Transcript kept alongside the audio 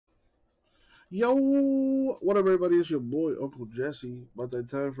Yo, what up, everybody? It's your boy, Uncle Jesse. About that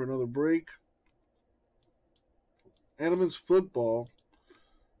time for another break. Animals football,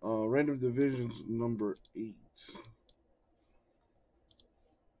 random divisions number 8.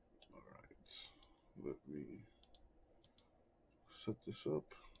 All right, let me set this up.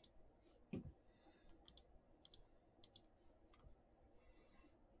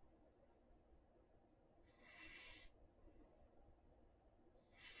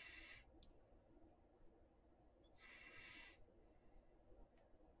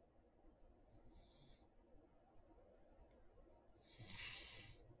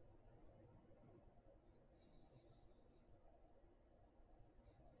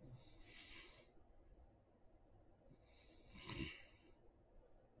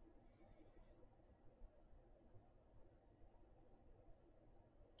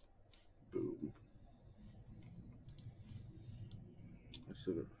 Boom. I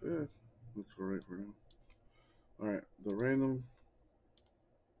still got a fifth. That's all right for now. All right, the random.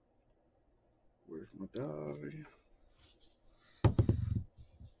 Where's my die?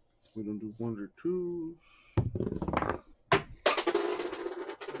 We don't do ones or twos.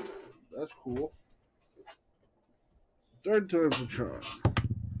 That's cool. Third time's the charm.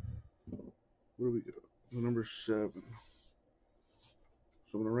 What do we got? The number 7.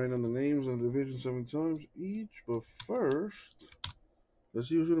 So I'm going to write down the names and the division 7 times each. But first, let's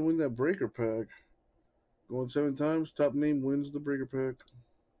see who's going to win that breaker pack. Going 7 times, top name wins the breaker pack.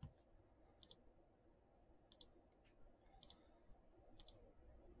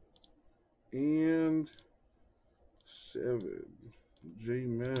 And 7. J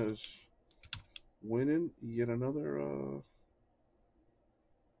Mez winning yet another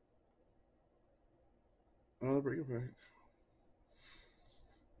breaker pack.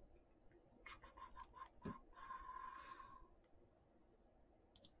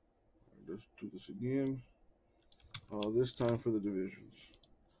 Let's do this again. This time for the divisions.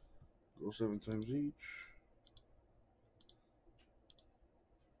 Go 7 times each.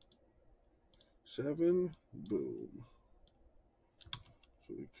 7. Boom.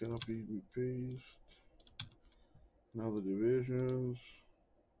 So we copy, we paste. Now the divisions.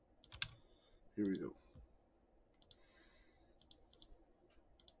 Here we go.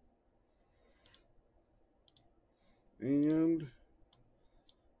 And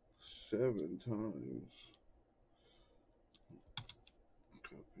 7 times.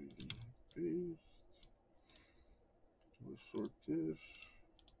 Copy, paste. Let's sort this.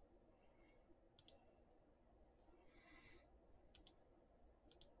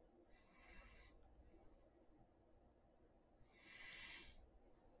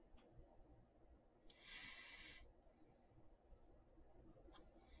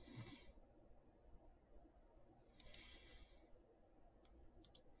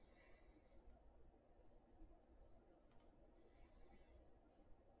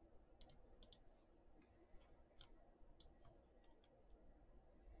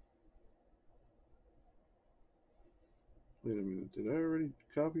 Wait a minute, did I already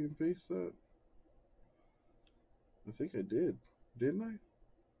copy and paste that? I think I did. Didn't I?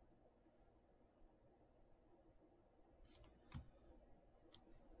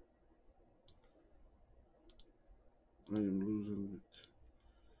 I am losing it.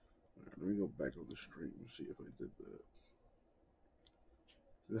 Alright, let me go back on the stream and see if I did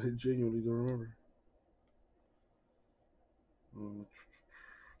that. I genuinely don't remember.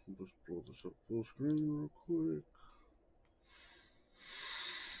 Let's blow this up full screen real quick.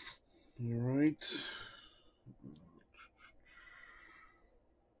 Alright.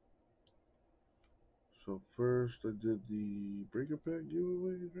 So first I did the breaker pack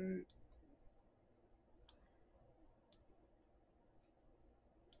giveaway, right?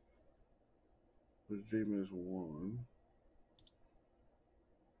 With J-Maz 1.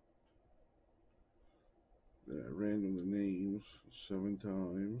 Then I random the names 7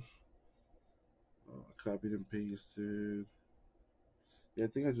 times. Copied and pasted. Yeah, I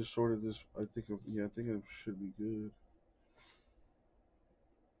think I just sorted this. I think I should be good.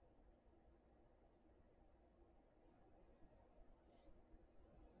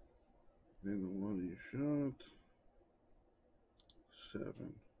 Then the one you shot.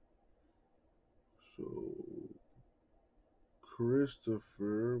 7. So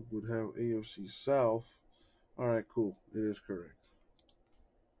Christopher would have AFC South. Alright, cool. It is correct.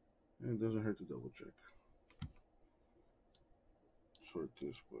 And it doesn't hurt to double check. Sort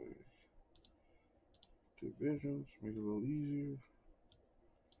this by divisions, make it a little easier.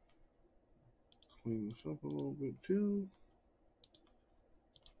 Clean this up a little bit too.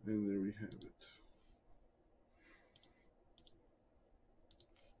 And there we have it.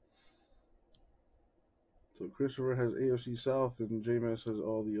 So Christopher has AFC South and J-Mass has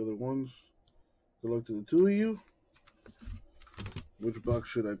all the other ones. Good luck to the two of you. Which box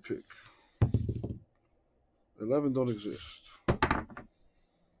should I pick? 11 don't exist.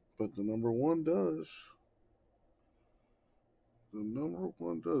 But the number 1 does. The number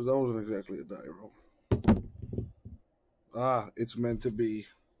 1 does. That wasn't exactly a die roll. Ah, it's meant to be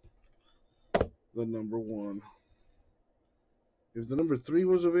the number 1. If the number 3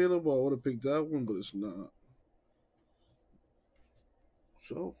 was available, I would have picked that one, but it's not.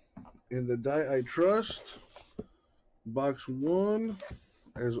 So, in the die I trust, box 1,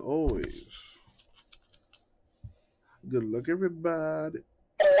 as always. Good luck, everybody.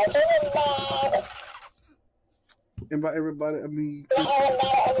 And by everybody, I mean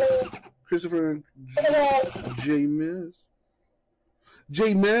Christopher and J-Miss.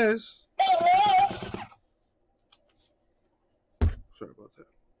 J-Miss. Sorry about that.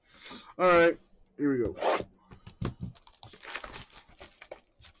 All right, here we go.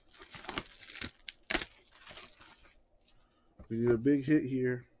 We need a big hit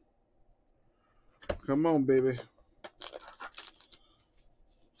here. Come on, baby.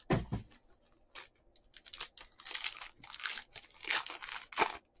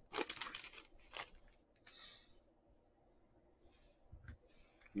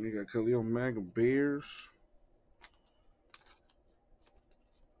 We got Khalil Mack of Bears.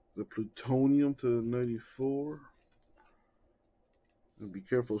 The Plutonium to 94. And be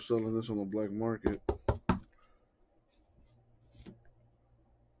careful selling this on the black market.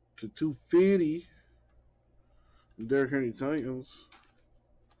 To 250. Derrick Henry Titans.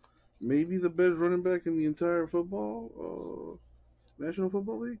 Maybe the best running back in the entire football, National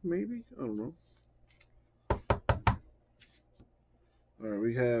Football League. Maybe, I don't know. All right,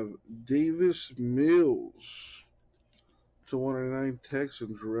 we have Davis Mills to 109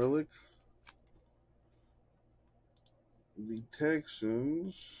 Texans relic. The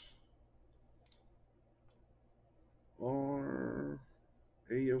Texans are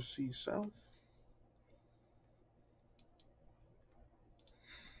AFC South.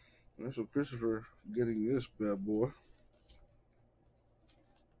 That's what Christopher getting this bad boy.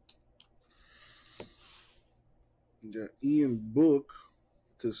 You got Ian Book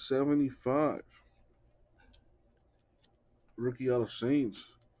to 75. Rookie out of Saints.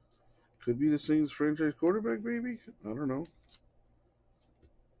 Could be the Saints franchise quarterback, maybe? I don't know.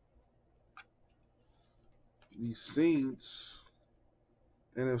 The Saints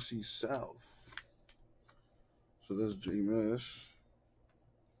NFC South. So that's J-Mass.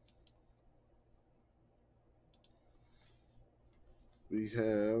 We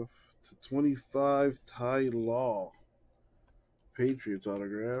have to 25 Ty Law. Patriots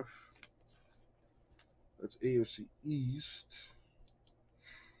autograph. That's AFC East.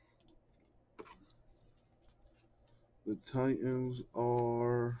 The Titans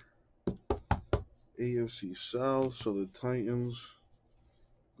are AFC South, so the Titans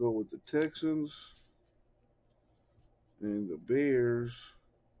go with the Texans. And the Bears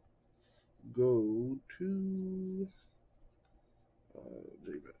go to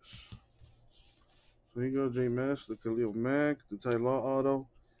J-Mass. So here you go, J-Mass, the Khalil Mack, the Ty Law auto,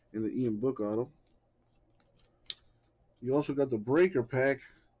 and the Ian Book auto. You also got the breaker pack.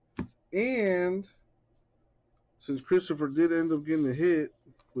 And since Christopher did end up getting a hit,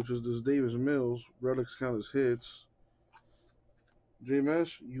 which is this Davis Mills, relics count as hits.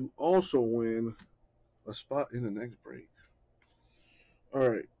 J-Mass, you also win a spot in the next break. All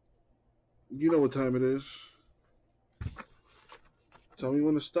right. You know what time it is. Tell me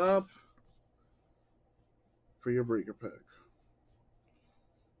when to stop for your breaker pack.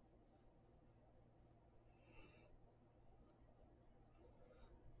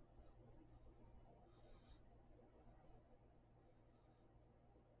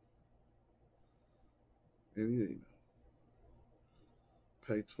 Anything.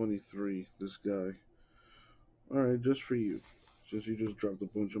 Pack 23, this guy. All right, just for you. Since you just dropped a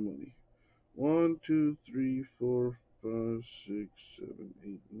bunch of money. 1, 2, 3, 4, 5, 6, 7,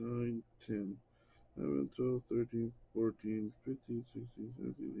 8, 9, 10, 11, 12, 13, 14, 15, 16,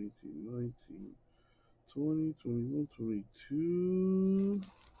 17, 18, 19, 20, 21, 22,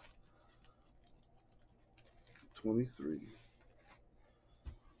 23.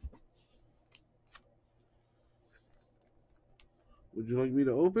 Would you like me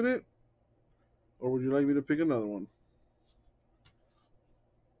to open it? Or would you like me to pick another one?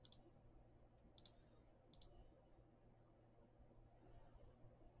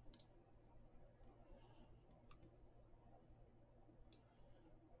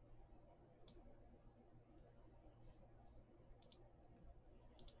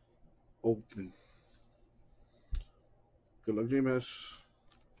 Open. Good luck, James.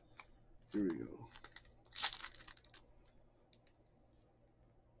 Here we go.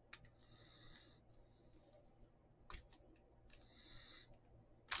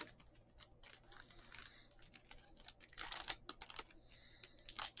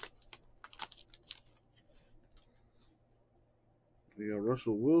 We got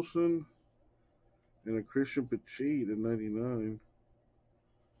Russell Wilson and a Christian Pachete at 99.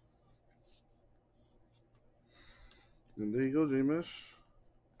 And there you go, James.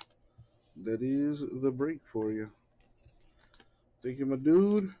 That is the break for you. Thank you, my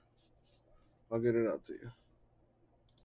dude. I'll get it out to you.